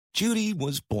Judy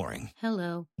was boring.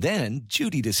 Hello. Then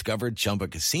Judy discovered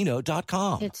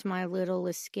ChumbaCasino.com. It's my little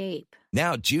escape.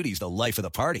 Now Judy's the life of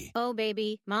the party. Oh,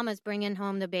 baby, mama's bringing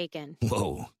home the bacon.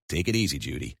 Whoa, take it easy,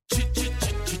 Judy.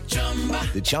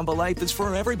 The Chumba life is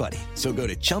for everybody. So go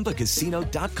to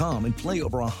ChumbaCasino.com and play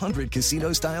over 100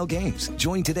 casino-style games.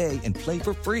 Join today and play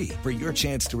for free for your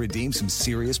chance to redeem some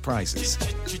serious prizes.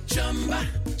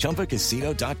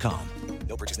 ChumbaCasino.com.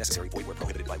 No purchase necessary. Void where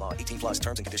prohibited by law. 18 plus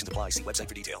terms and conditions apply. See website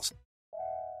for details.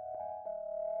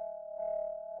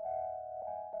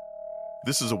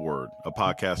 This is A Word, a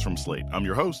podcast from Slate. I'm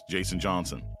your host, Jason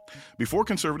Johnson. Before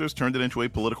conservatives turned it into a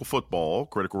political football,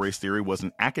 critical race theory was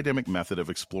an academic method of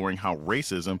exploring how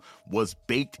racism was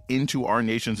baked into our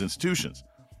nation's institutions.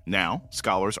 Now,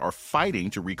 scholars are fighting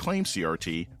to reclaim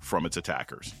CRT from its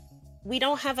attackers. We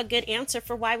don't have a good answer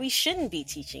for why we shouldn't be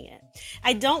teaching it.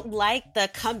 I don't like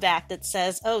the comeback that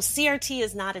says, oh, CRT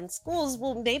is not in schools.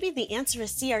 Well, maybe the answer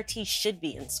is CRT should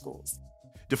be in schools.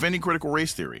 Defending critical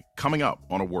race theory, coming up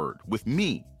on A Word with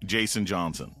me, Jason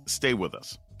Johnson. Stay with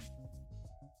us.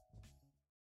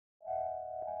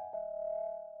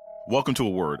 Welcome to A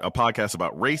Word, a podcast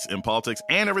about race and politics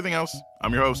and everything else.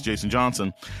 I'm your host, Jason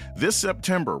Johnson. This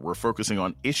September, we're focusing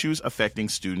on issues affecting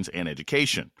students and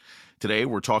education. Today,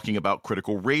 we're talking about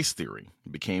critical race theory.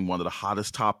 It became one of the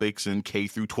hottest topics in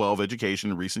K-12 education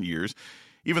in recent years,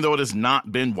 even though it has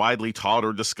not been widely taught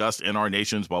or discussed in our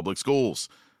nation's public schools.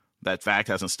 That fact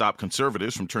hasn't stopped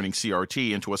conservatives from turning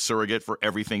CRT into a surrogate for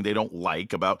everything they don't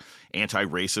like about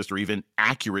anti-racist or even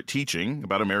accurate teaching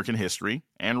about American history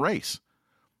and race.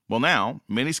 Well, now,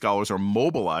 many scholars are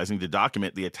mobilizing to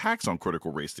document the attacks on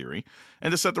critical race theory and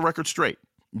to set the record straight.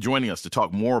 Joining us to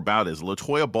talk more about is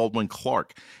LaToya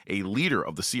Baldwin-Clark, a leader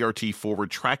of the CRT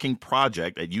Forward Tracking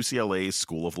Project at UCLA's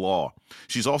School of Law.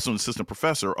 She's also an assistant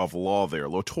professor of law there.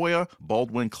 LaToya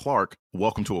Baldwin-Clark,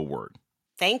 welcome to A Word.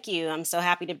 Thank you. I'm so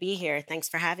happy to be here. Thanks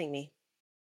for having me.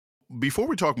 Before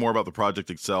we talk more about the project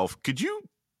itself, could you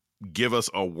give us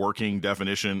a working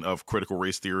definition of critical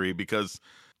race theory? Because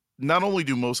not only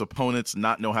do most opponents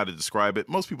not know how to describe it,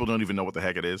 most people don't even know what the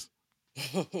heck it is.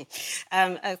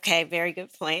 Okay, very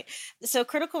good point. So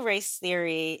critical race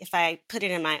theory, if I put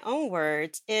it in my own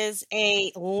words, is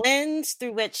a lens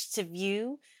through which to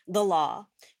view the law.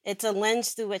 It's a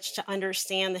lens through which to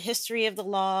understand the history of the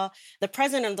law, the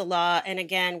present of the law, and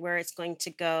again, where it's going to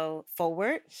go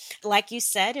forward. Like you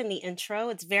said in the intro,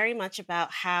 it's very much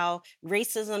about how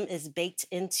racism is baked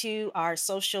into our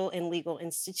social and legal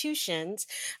institutions.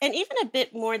 And even a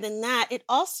bit more than that, it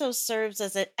also serves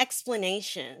as an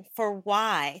explanation for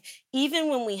why, even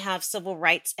when we have civil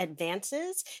rights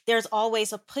advances, there's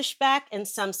always a pushback and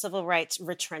some civil rights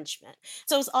retrenchment.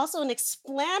 So it's also an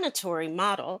explanatory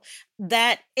model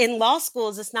that in law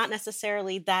schools, it's not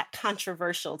necessarily that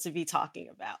controversial to be talking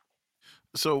about.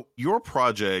 So your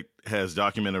project has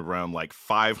documented around like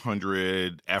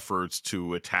 500 efforts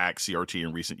to attack CRT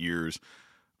in recent years.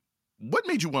 What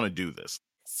made you want to do this?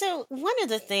 So one of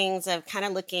the things of kind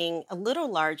of looking a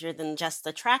little larger than just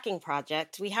the tracking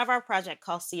project, we have our project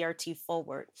called CRT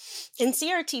Forward. And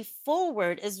CRT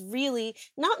Forward is really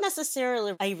not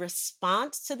necessarily a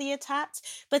response to the attacks,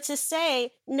 but to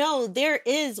say, no, there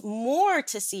is more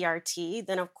to CRT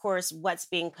than, of course, what's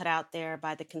being put out there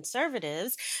by the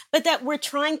conservatives, but that we're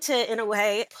trying to, in a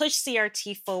way, push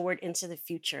CRT forward into the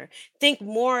future. Think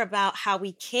more about how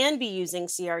we can be using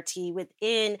CRT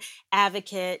within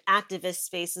advocate, activist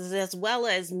spaces, as well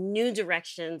as new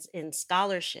directions in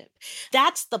scholarship.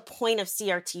 That's the point of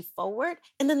CRT Forward.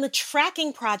 And then the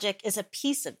tracking project is a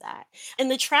piece of that. And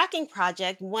the tracking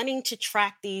project, wanting to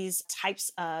track these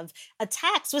types of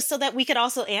attacks, was so that we could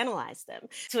also analyze them.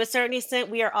 To a certain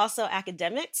extent, we are also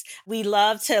academics. We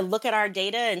love to look at our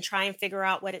data and try and figure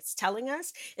out what it's telling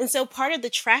us. And so part of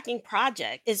the tracking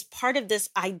project is part of this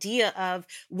idea of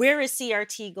where is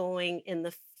CRT going in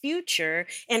the future,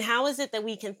 and how is it that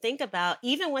we can think about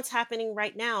even what's happening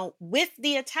right now with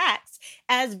the attacks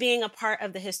as being a part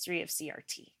of the history of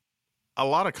CRT. A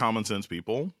lot of common sense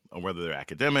people, whether they're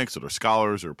academics or they're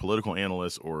scholars or political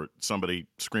analysts or somebody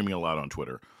screaming aloud on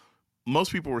Twitter,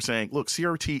 most people were saying, look,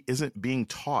 CRT isn't being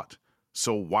taught,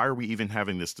 so why are we even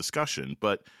having this discussion?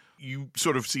 But you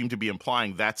sort of seem to be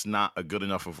implying that's not a good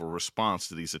enough of a response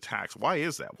to these attacks. Why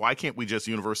is that? Why can't we just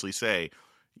universally say,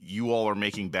 you all are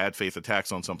making bad faith attacks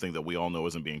on something that we all know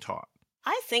isn't being taught?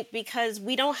 I think because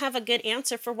we don't have a good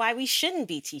answer for why we shouldn't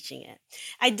be teaching it.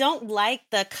 I don't like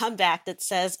the comeback that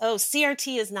says, oh,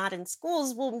 CRT is not in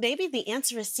schools. Well, maybe the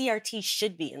answer is CRT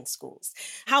should be in schools.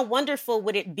 How wonderful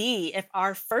would it be if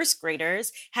our first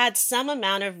graders had some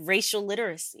amount of racial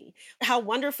literacy? How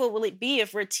wonderful will it be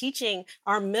if we're teaching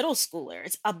our middle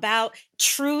schoolers about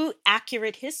true,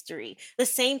 accurate history? The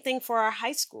same thing for our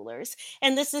high schoolers.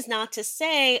 And this is not to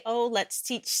say, oh, let's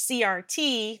teach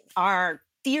CRT, our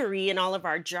theory and all of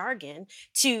our jargon,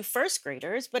 to first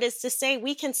graders, but it's to say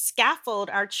we can scaffold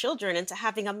our children into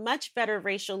having a much better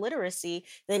racial literacy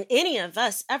than any of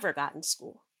us ever got in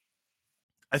school.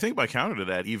 I think my counter to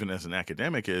that, even as an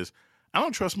academic, is I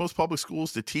don't trust most public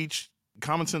schools to teach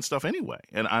common sense stuff anyway.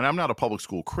 And I'm not a public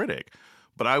school critic,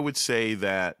 but I would say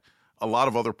that a lot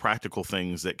of other practical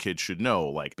things that kids should know,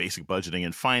 like basic budgeting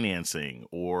and financing,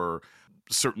 or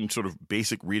certain sort of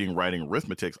basic reading, writing,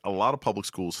 arithmetic, a lot of public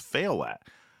schools fail at.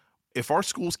 If our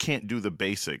schools can't do the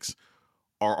basics,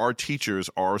 are our teachers,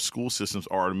 are our school systems,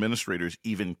 are our administrators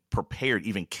even prepared,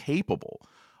 even capable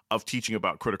of teaching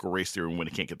about critical race theory when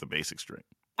they can't get the basics straight?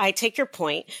 I take your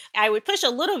point. I would push a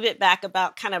little bit back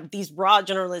about kind of these broad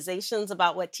generalizations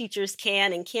about what teachers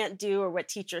can and can't do, or what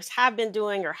teachers have been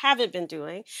doing or haven't been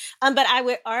doing. But I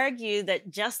would argue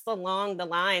that just along the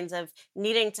lines of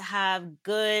needing to have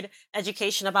good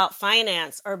education about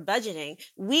finance or budgeting,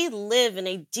 we live in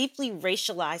a deeply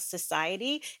racialized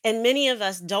society, and many of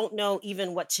us don't know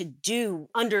even what to do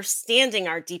understanding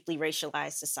our deeply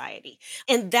racialized society.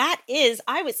 And that is,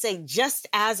 I would say, just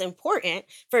as important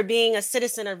for being a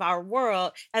citizen of our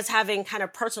world as having kind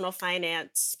of personal finance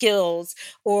skills,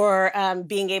 or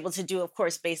being able to do, of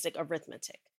course, basic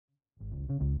arithmetic.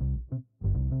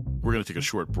 We're going to take a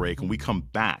short break. When we come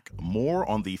back, more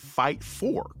on the fight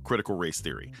for critical race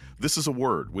theory. This is A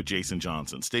Word with Jason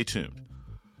Johnson. Stay tuned.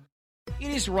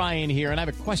 It is Ryan here, and I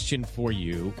have a question for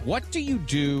you. What do you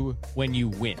do when you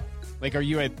win? Like, are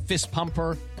you a fist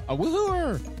pumper, a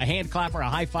woohooer, a hand clapper, a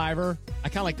high fiver? I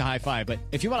kind of like the high five, but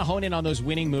if you want to hone in on those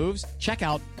winning moves, check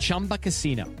out Chumba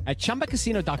Casino. At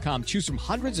ChumbaCasino.com, choose from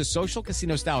hundreds of social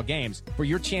casino-style games for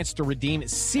your chance to redeem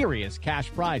serious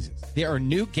cash prizes. There are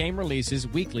new game releases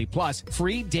weekly, plus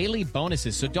free daily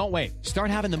bonuses, so don't wait. Start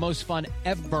having the most fun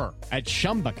ever at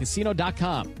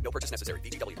ChumbaCasino.com. No purchase necessary.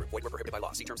 VGW. Void where prohibited by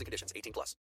law. See terms and conditions.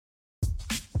 18+.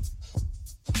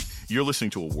 You're listening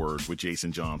to A Word with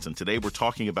Jason Johnson. Today, we're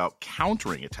talking about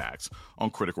countering attacks on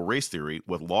critical race theory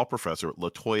with law professor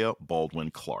LaToya Baldwin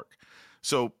Clark.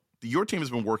 So your team has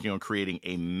been working on creating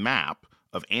a map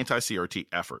of anti-CRT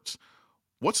efforts.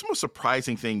 What's the most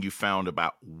surprising thing you found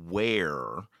about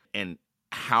where and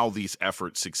how these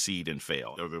efforts succeed and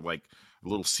fail? Are there like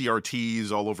little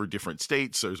CRTs all over different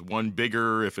states? There's one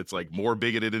bigger if it's like more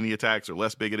bigoted in the attacks or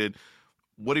less bigoted.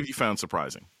 What have you found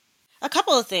surprising? A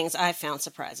couple of things I found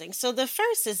surprising. So the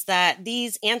first is that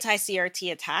these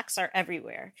anti-CRT attacks are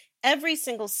everywhere. Every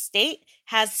single state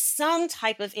has some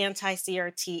type of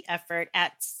anti-CRT effort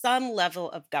at some level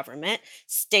of government,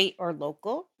 state or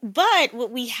local. But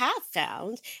what we have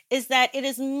found is that it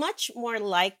is much more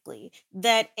likely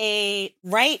that a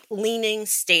right-leaning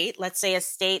state, let's say a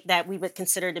state that we would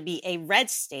consider to be a red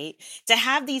state, to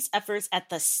have these efforts at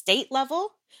the state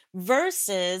level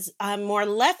versus more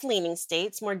left-leaning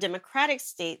states, more democratic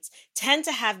states, tend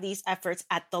to have these efforts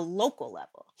at the local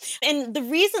level. And the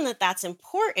reason that that's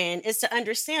important is to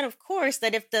understand, of course,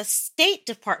 that if the state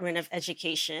Department of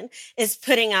Education is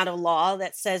putting out a law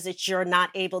that says that you're not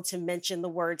able to mention the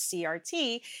word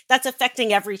CRT, that's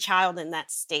affecting every child in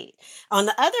that state. On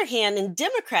the other hand, in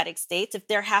democratic states, if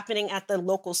they're happening at the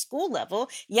local school level,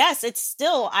 yes, it's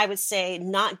still, I would say,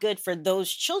 not good for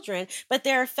those children, but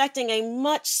they're affecting a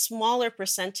much smaller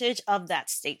percentage of that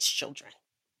state's children.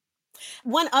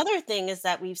 One other thing is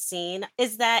that we've seen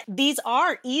is that these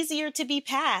are easier to be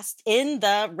passed in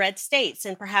the red states.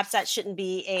 And perhaps that shouldn't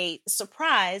be a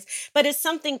surprise, but it's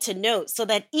something to note so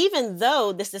that even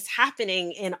though this is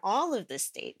happening in all of the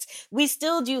states, we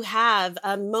still do have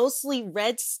mostly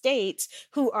red states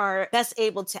who are best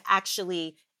able to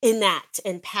actually enact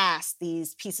and pass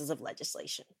these pieces of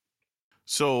legislation.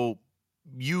 So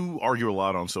you argue a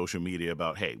lot on social media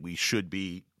about, hey, we should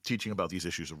be teaching about these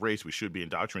issues of race. We should be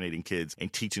indoctrinating kids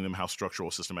and teaching them how structural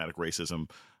systematic racism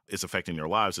is affecting their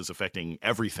lives, is affecting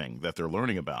everything that they're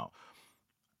learning about.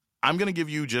 I'm going to give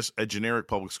you just a generic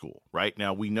public school. Right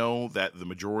now, we know that the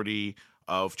majority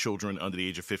of children under the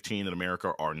age of 15 in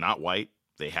America are not white.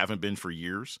 They haven't been for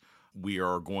years. We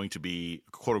are going to be,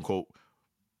 quote unquote,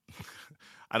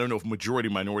 I don't know if majority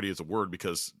minority is a word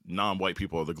because non-white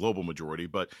people are the global majority,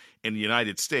 but in the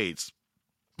United States,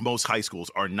 most high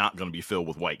schools are not going to be filled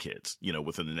with white kids,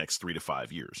 within the next 3 to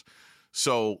 5 years.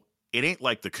 So it ain't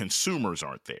like the consumers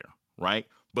aren't there, right?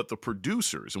 But the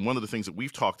producers, and one of the things that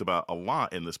we've talked about a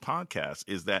lot in this podcast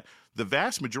is that the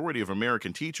vast majority of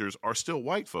American teachers are still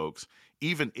white folks,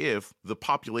 even if the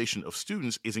population of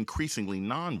students is increasingly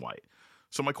non-white.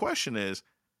 So my question is,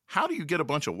 how do you get a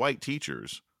bunch of white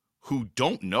teachers who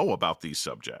don't know about these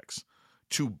subjects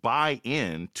to buy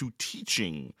in to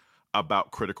teaching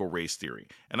about critical race theory?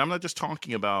 And I'm not just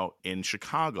talking about in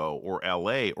Chicago or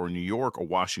LA or New York or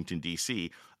Washington,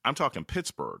 D.C. I'm talking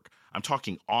Pittsburgh. I'm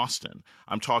talking Austin.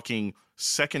 I'm talking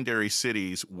secondary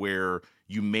cities where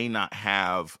you may not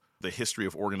have the history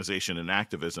of organization and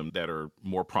activism that are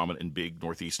more prominent in big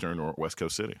Northeastern or West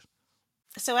Coast cities.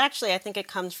 So actually, I think it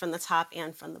comes from the top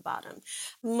and from the bottom.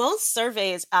 Most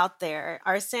surveys out there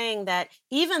are saying that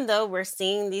even though we're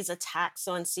seeing these attacks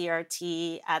on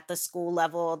CRT at the school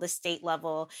level, the state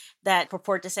level, that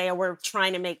purport to say, oh, we're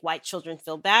trying to make white children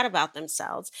feel bad about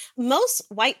themselves, most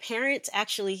white parents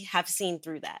actually have seen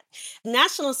through that.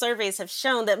 National surveys have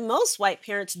shown that most white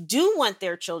parents do want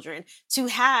their children to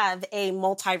have a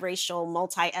multiracial,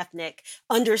 multi-ethnic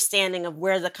understanding of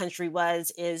where the country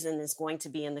was, is, and is going to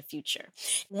be in the future.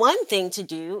 One thing to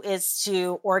do is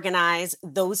to organize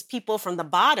those people from the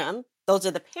bottom. Those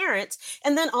are the parents,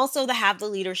 and then also to have the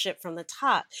leadership from the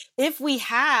top. If we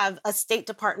have a state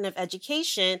department of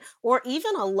education or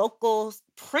even a local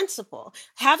principal,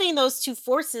 having those two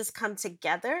forces come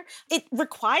together, it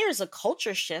requires a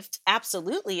culture shift.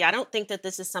 Absolutely. I don't think that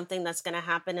this is something that's going to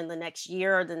happen in the next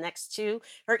year or the next 2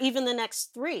 or even the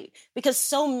next 3, because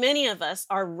so many of us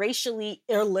are racially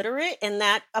illiterate, and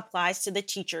that applies to the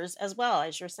teachers as well,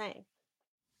 as you're saying.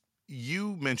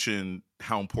 You mentioned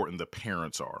how important the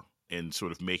parents are in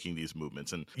sort of making these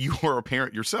movements. And you are a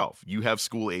parent yourself. You have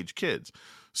school-age kids.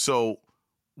 So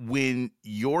when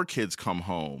your kids come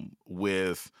home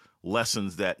with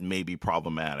lessons that may be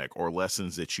problematic or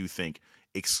lessons that you think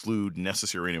exclude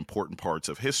necessary and important parts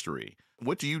of history,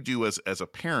 what do you do as a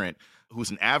parent who's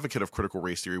an advocate of critical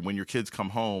race theory when your kids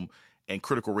come home and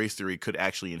critical race theory could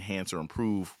actually enhance or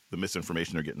improve the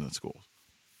misinformation they're getting in schools?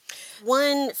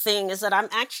 One thing is that I'm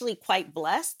actually quite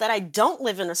blessed that I don't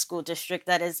live in a school district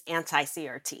that is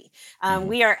anti-CRT.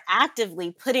 We are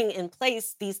actively putting in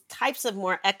place these types of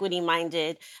more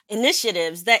equity-minded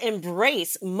initiatives that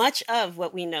embrace much of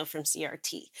what we know from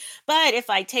CRT. But if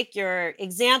I take your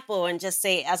example and just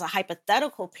say, as a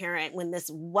hypothetical parent, when this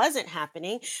wasn't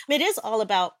happening, it is all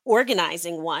about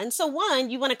organizing one. So one,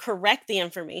 you want to correct the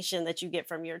information that you get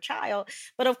from your child.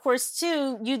 But of course,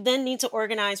 two, you then need to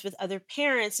organize with other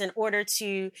parents in order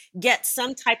to get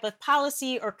some type of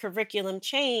policy or curriculum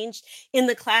changed in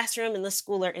the classroom, in the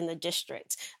school, or in the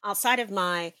district. Outside of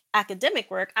my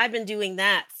academic work, I've been doing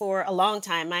that for a long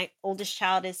time. My oldest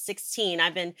child is 16.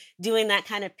 I've been doing that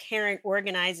kind of parent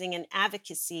organizing and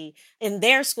advocacy in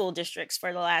their school districts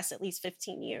for the last at least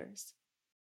 15 years.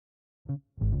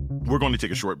 We're going to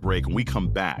take a short break. When we come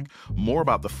back, more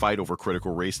about the fight over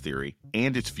critical race theory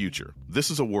and its future.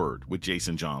 This is A Word with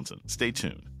Jason Johnson. Stay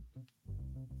tuned.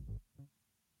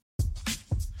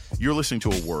 You're listening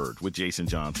to A Word with Jason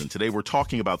Johnson. Today, we're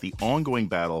talking about the ongoing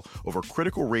battle over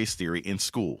critical race theory in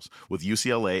schools with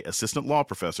UCLA Assistant Law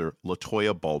Professor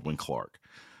LaToya Baldwin-Clark.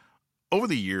 Over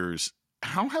the years,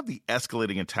 how have the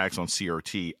escalating attacks on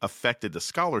CRT affected the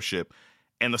scholarship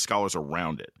and the scholars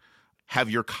around it?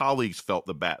 Have your colleagues felt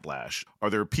the backlash?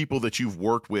 Are there people that you've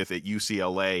worked with at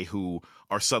UCLA who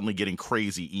are suddenly getting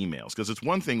crazy emails? Because it's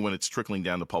one thing when it's trickling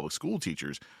down to public school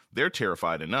teachers. They're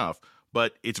terrified enough.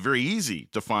 But it's very easy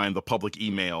to find the public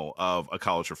email of a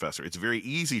college professor. It's very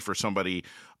easy for somebody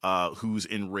who's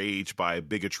enraged by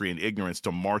bigotry and ignorance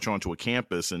to march onto a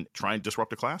campus and try and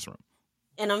disrupt a classroom.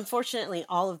 And unfortunately,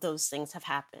 all of those things have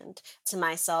happened to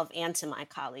myself and to my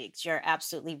colleagues. You're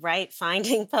absolutely right.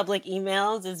 Finding public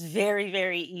emails is very,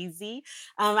 very easy.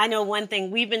 I know one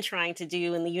thing we've been trying to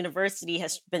do and the university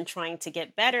has been trying to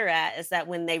get better at is that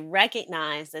when they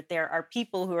recognize that there are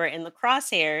people who are in the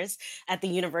crosshairs at the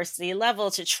university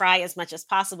level, to try as much as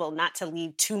possible not to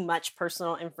leave too much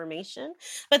personal information.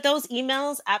 But those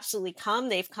emails absolutely come.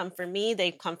 They've come for me.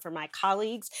 They've come for my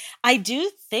colleagues. I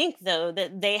do think, though,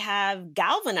 that they have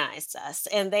galvanized us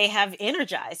and they have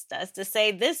energized us to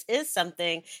say this is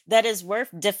something that is worth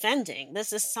defending.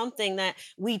 This is something that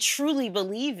we truly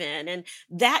believe in. And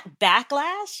that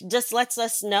backlash just lets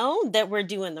us know that we're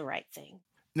doing the right thing.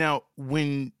 Now,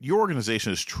 when your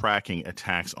organization is tracking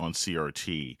attacks on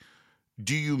CRT,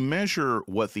 do you measure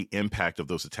what the impact of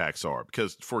those attacks are?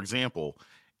 Because, for example,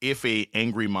 if an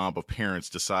angry mob of parents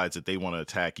decides that they want to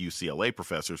attack UCLA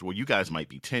professors, well, you guys might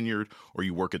be tenured or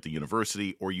you work at the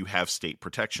university or you have state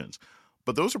protections.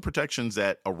 But those are protections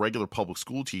that a regular public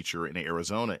school teacher in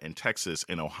Arizona and Texas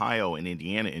and Ohio and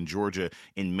Indiana and Georgia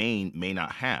and Maine may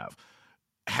not have.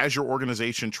 Has your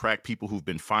organization tracked people who've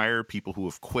been fired, people who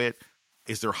have quit?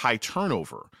 Is there high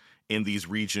turnover in these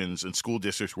regions and school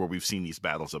districts where we've seen these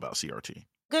battles about CRT?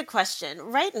 Good question.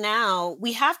 Right now,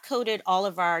 we have coded all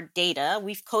of our data.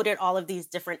 We've coded all of these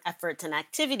different efforts and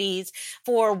activities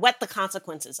for what the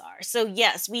consequences are. So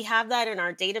yes, we have that in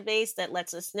our database that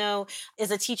lets us know,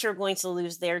 is a teacher going to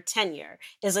lose their tenure?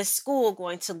 Is a school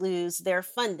going to lose their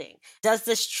funding? Does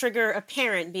this trigger a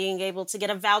parent being able to get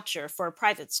a voucher for a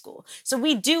private school? So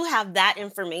we do have that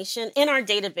information in our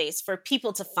database for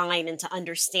people to find and to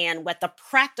understand what the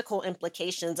practical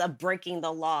implications of breaking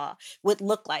the law would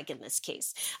look like in this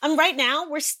case. Right now,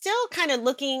 we're still kind of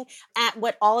looking at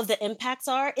what all of the impacts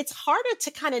are. It's harder to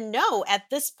kind of know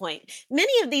at this point.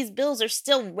 Many of these bills are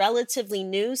still relatively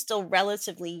new, still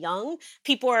relatively young.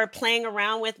 People are playing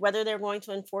around with whether they're going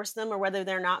to enforce them or whether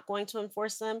they're not going to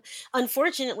enforce them.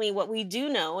 Unfortunately, what we do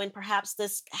know, and perhaps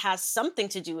this has something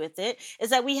to do with it,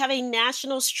 is that we have a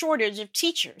national shortage of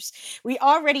teachers. We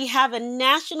already have a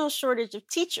national shortage of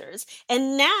teachers.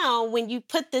 And now when you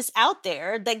put this out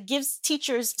there, that gives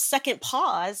teachers second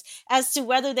pause as to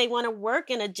whether they want to work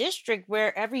in a district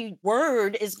where every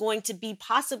word is going to be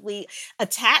possibly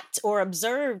attacked or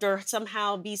observed or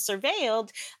somehow be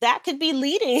surveilled. That could be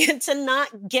leading to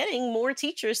not getting more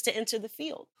teachers to enter the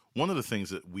field. One of the things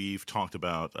that we've talked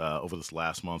about over this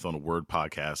last month on a Word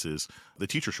podcast is the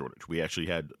teacher shortage. We actually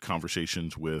had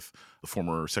conversations with the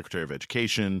former Secretary of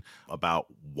Education about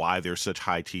why there's such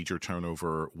high teacher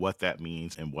turnover, what that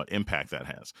means, and what impact that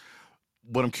has.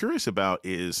 What I'm curious about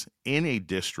is in a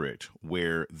district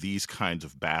where these kinds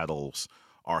of battles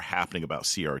are happening about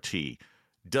CRT,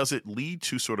 does it lead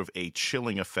to sort of a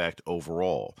chilling effect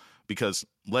overall? Because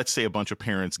let's say a bunch of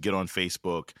parents get on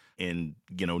Facebook in,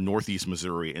 Northeast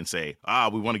Missouri and say,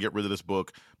 we want to get rid of this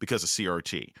book because of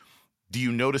CRT. Do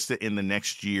you notice that in the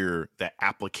next year that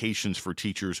applications for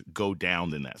teachers go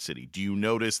down in that city? Do you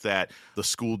notice that the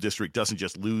school district doesn't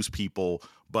just lose people,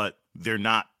 but they're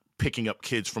not picking up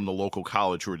kids from the local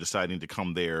college who are deciding to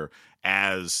come there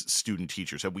as student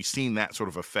teachers? Have we seen that sort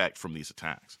of effect from these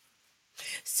attacks?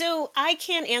 So I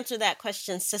can't answer that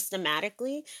question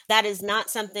systematically. That is not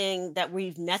something that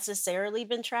we've necessarily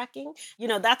been tracking.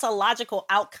 That's a logical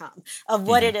outcome of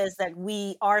what it is that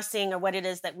we are seeing or what it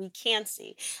is that we can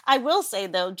see. I will say,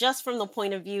 though, just from the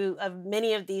point of view of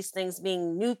many of these things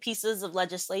being new pieces of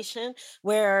legislation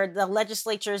where the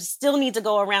legislatures still need to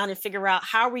go around and figure out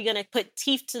how are we going to put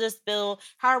teeth to this bill,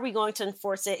 how are we going to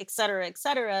enforce it, et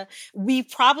cetera, we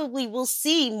probably will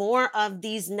see more of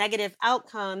these negative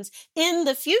outcomes in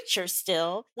the future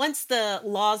still, once the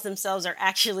laws themselves are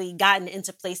actually gotten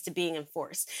into place to being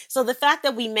enforced. So the fact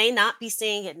that we may not be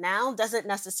seeing it now doesn't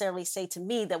necessarily say to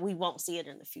me that we won't see it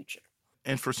in the future.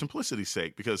 And for simplicity's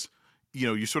sake, because,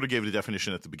 you sort of gave the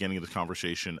definition at the beginning of the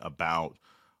conversation about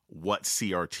what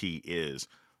CRT is.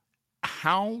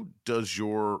 How does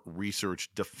your research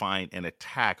define an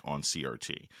attack on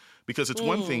CRT? Because it's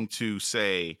one thing to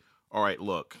say, all right,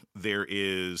 look, there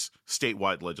is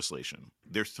statewide legislation.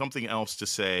 There's something else to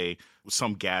say,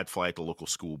 some gadfly at the local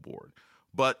school board.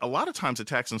 But a lot of times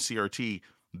attacks on CRT,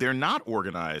 they're not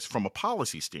organized from a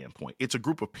policy standpoint. It's a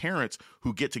group of parents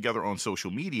who get together on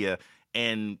social media,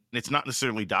 and it's not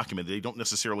necessarily documented. They don't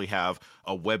necessarily have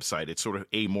a website. It's sort of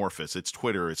amorphous. It's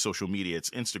Twitter, it's social media, it's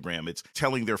Instagram. It's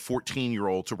telling their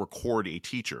 14-year-old to record a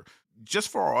teacher. Just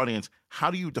for our audience,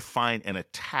 how do you define an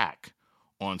attack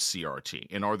on CRT?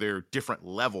 And are there different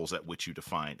levels at which you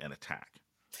define an attack?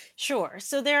 Sure.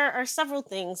 So there are several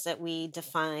things that we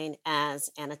define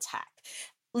as an attack.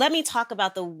 Let me talk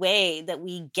about the way that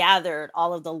we gathered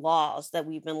all of the laws that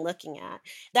we've been looking at.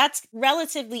 That's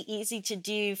relatively easy to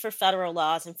do for federal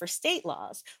laws and for state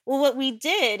laws. Well, what we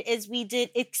did is we did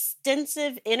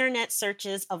extensive internet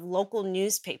searches of local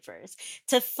newspapers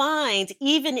to find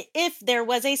even if there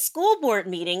was a school board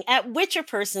meeting at which a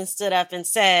person stood up and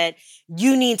said,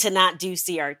 you need to not do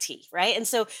CRT, right? And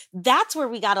so that's where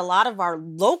we got a lot of our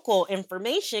local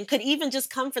information, could even just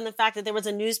come from the fact that there was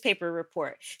a newspaper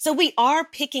report. So we are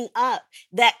picking up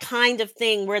that kind of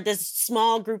thing where this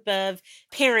small group of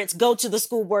parents go to the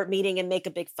school board meeting and make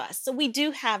a big fuss. So we do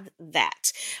have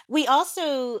that. We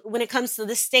also, when it comes to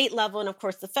the state level and of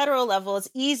course the federal level, it's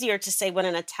easier to say what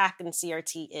an attack in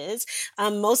CRT is.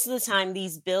 Most of the time,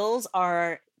 these bills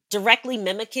are directly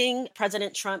mimicking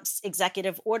President Trump's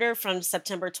executive order from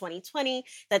September 2020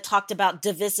 that talked about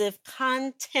divisive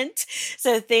content.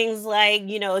 So things like,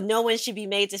 no one should be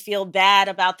made to feel bad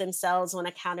about themselves on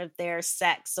account of their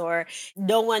sex, or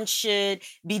no one should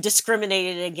be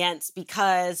discriminated against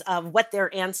because of what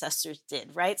their ancestors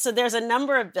did, right? So there's a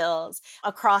number of bills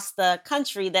across the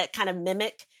country that kind of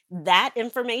mimic that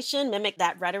information, mimic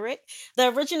that rhetoric. The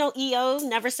original EO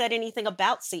never said anything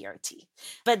about CRT,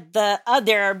 but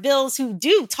there are bills who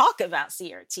do talk about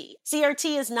CRT.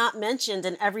 CRT is not mentioned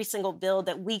in every single bill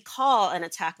that we call an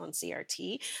attack on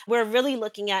CRT. We're really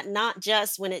looking at not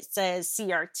just when it says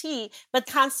CRT, but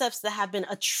concepts that have been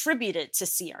attributed to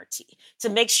CRT to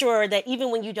make sure that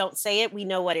even when you don't say it, we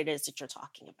know what it is that you're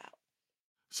talking about.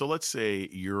 So let's say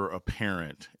you're a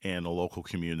parent in a local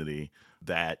community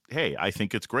that, hey, I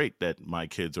think it's great that my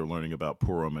kids are learning about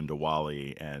Purim and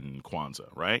Diwali and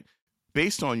Kwanzaa, right?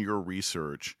 Based on your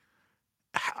research,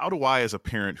 how do I, as a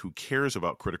parent who cares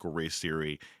about critical race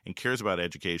theory and cares about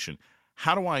education,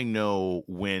 how do I know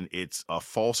when it's a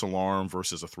false alarm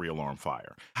versus a 3-alarm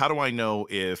fire? How do I know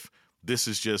if this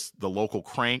is just the local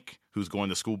crank who's going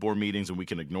to school board meetings and we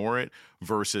can ignore it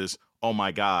versus, oh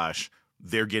my gosh,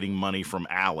 they're getting money from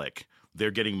ALEC,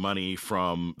 they're getting money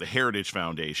from the Heritage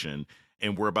Foundation,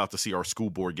 and we're about to see our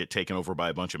school board get taken over by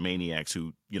a bunch of maniacs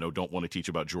who, don't want to teach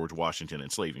about George Washington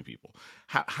enslaving people.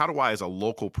 How do I, as a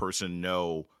local person,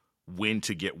 know when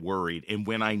to get worried and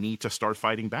when I need to start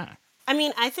fighting back?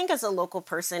 I think as a local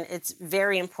person, it's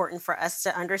very important for us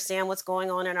to understand what's going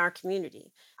on in our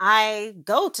community. I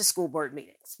go to school board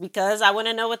meetings because I want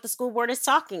to know what the school board is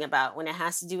talking about when it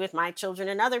has to do with my children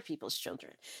and other people's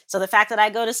children. So the fact that I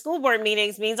go to school board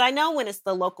meetings means I know when it's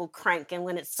the local crank and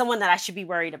when it's someone that I should be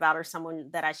worried about or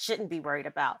someone that I shouldn't be worried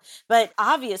about. But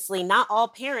obviously, not all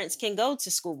parents can go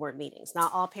to school board meetings.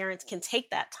 Not all parents can take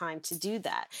that time to do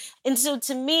that. And so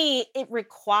to me, it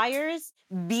requires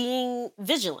being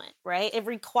vigilant, right? It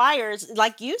requires,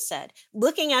 like you said,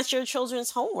 looking at your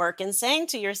children's homework and saying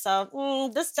to yourself,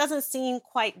 this doesn't seem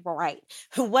quite right.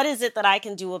 What is it that I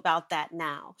can do about that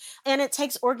now? And it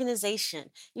takes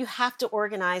organization. You have to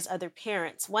organize other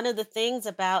parents. One of the things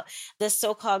about this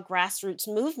so-called grassroots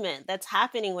movement that's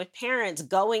happening with parents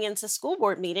going into school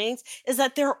board meetings is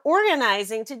that they're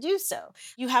organizing to do so.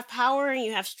 You have power and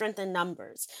you have strength in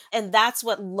numbers. And that's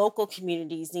what local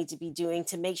communities need to be doing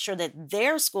to make sure that their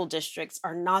school districts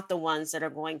are not the ones that are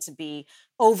going to be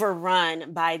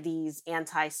overrun by these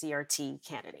anti-CRT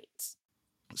candidates.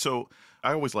 So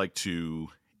I always like to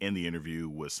end the interview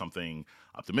with something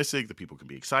optimistic that people can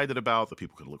be excited about, that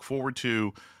people can look forward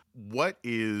to. What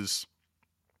are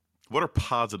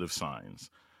positive signs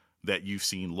that you've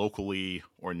seen locally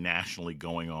or nationally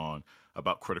going on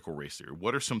about critical race theory?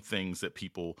 What are some things that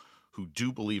people who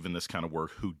do believe in this kind of work,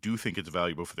 who do think it's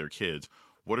valuable for their kids,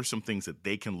 what are some things that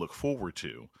they can look forward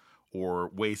to or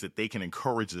ways that they can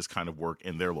encourage this kind of work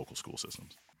in their local school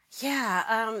systems?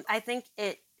 Yeah, I think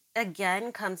it,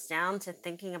 again, comes down to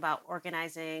thinking about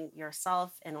organizing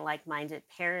yourself and like-minded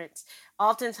parents.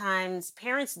 Oftentimes,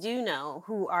 parents do know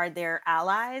who are their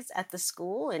allies at the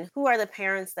school and who are the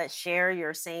parents that share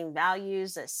your same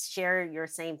values, that share your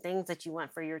same things that you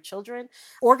want for your children.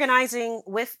 Organizing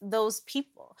with those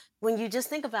people. When you just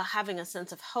think about having a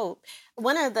sense of hope,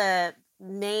 one of the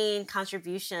main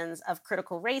contributions of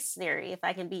critical race theory, if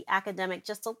I can be academic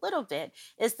just a little bit,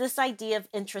 is this idea of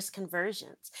interest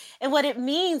conversions. And what it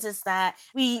means is that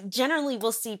we generally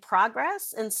will see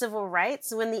progress in civil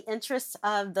rights when the interests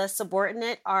of the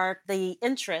subordinate are the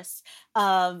interests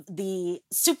of the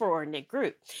superordinate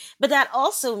group. But that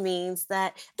also means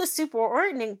that the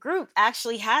superordinate group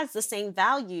actually has the same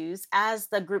values as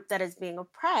the group that is being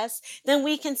oppressed. Then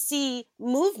we can see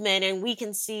movement and we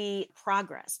can see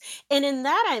progress. And in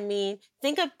that, I mean,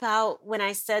 think about when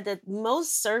I said that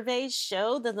most surveys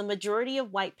show that the majority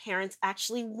of white parents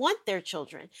actually want their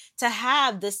children to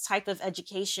have this type of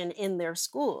education in their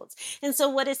schools. And so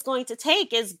what it's going to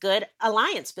take is good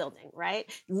alliance building, right?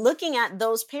 Looking at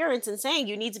those parents and saying,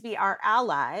 you need to be our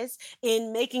allies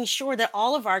in making sure that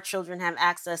all of our children have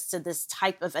access to this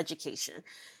type of education.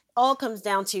 All comes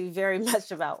down to very much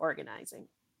about organizing.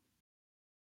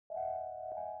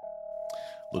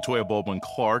 Latoya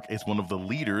Baldwin-Clark is one of the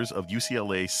leaders of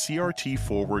UCLA's CRT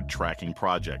Forward Tracking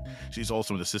Project. She's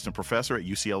also an assistant professor at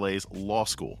UCLA's Law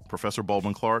School. Professor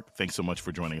Baldwin-Clark, thanks so much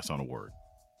for joining us on A Word.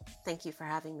 Thank you for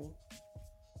having me.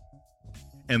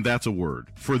 And that's A Word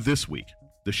for this week.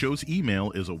 The show's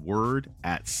email is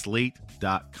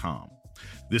aword@slate.com.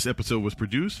 This episode was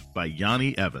produced by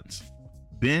Yanni Evans.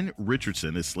 Ben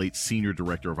Richardson is Slate's Senior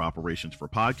Director of Operations for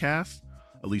Podcasts.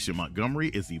 Alicia Montgomery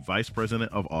is the Vice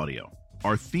President of Audio.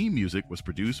 Our theme music was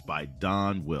produced by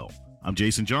Don Will. I'm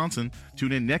Jason Johnson.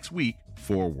 Tune in next week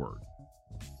for Word.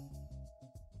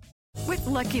 With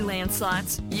Lucky Land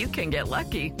Slots, you can get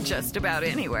lucky just about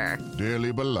anywhere.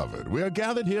 Dearly beloved, we are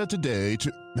gathered here today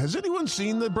to... Has anyone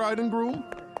seen the bride and groom?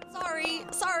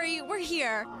 Sorry, we're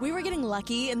here. We were getting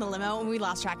lucky in the limo and we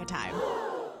lost track of time.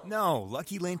 No,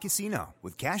 Lucky Land Casino,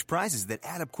 with cash prizes that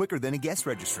add up quicker than a guest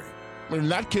registry. In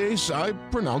that case, I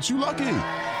pronounce you lucky.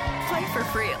 Play for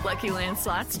free at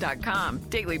LuckyLandSlots.com.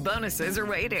 Daily bonuses are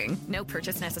waiting. No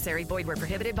purchase necessary. Void where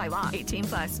prohibited by law.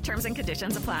 18+. Terms and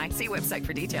conditions apply. See website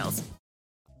for details.